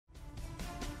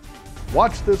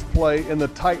Watch this play in the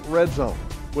tight red zone.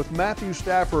 With Matthew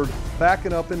Stafford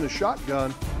backing up in the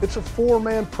shotgun, it's a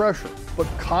four-man pressure, but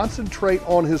concentrate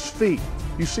on his feet.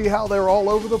 You see how they're all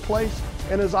over the place?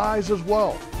 And his eyes as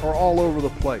well are all over the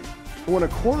place. When a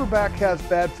quarterback has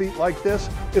bad feet like this,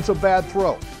 it's a bad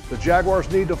throw. The Jaguars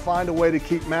need to find a way to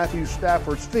keep Matthew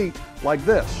Stafford's feet like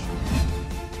this.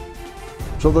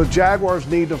 So the Jaguars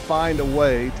need to find a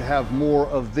way to have more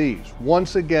of these.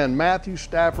 Once again, Matthew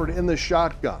Stafford in the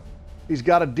shotgun. He's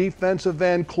got a defensive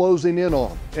end closing in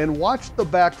on him. And watch the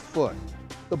back foot.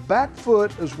 The back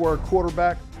foot is where a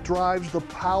quarterback drives the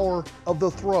power of the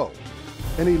throw.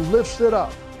 And he lifts it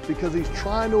up because he's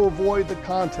trying to avoid the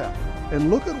contact. And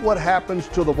look at what happens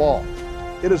to the ball.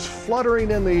 It is fluttering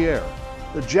in the air.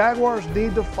 The Jaguars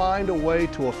need to find a way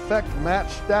to affect Matt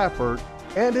Stafford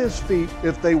and his feet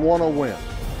if they want to win.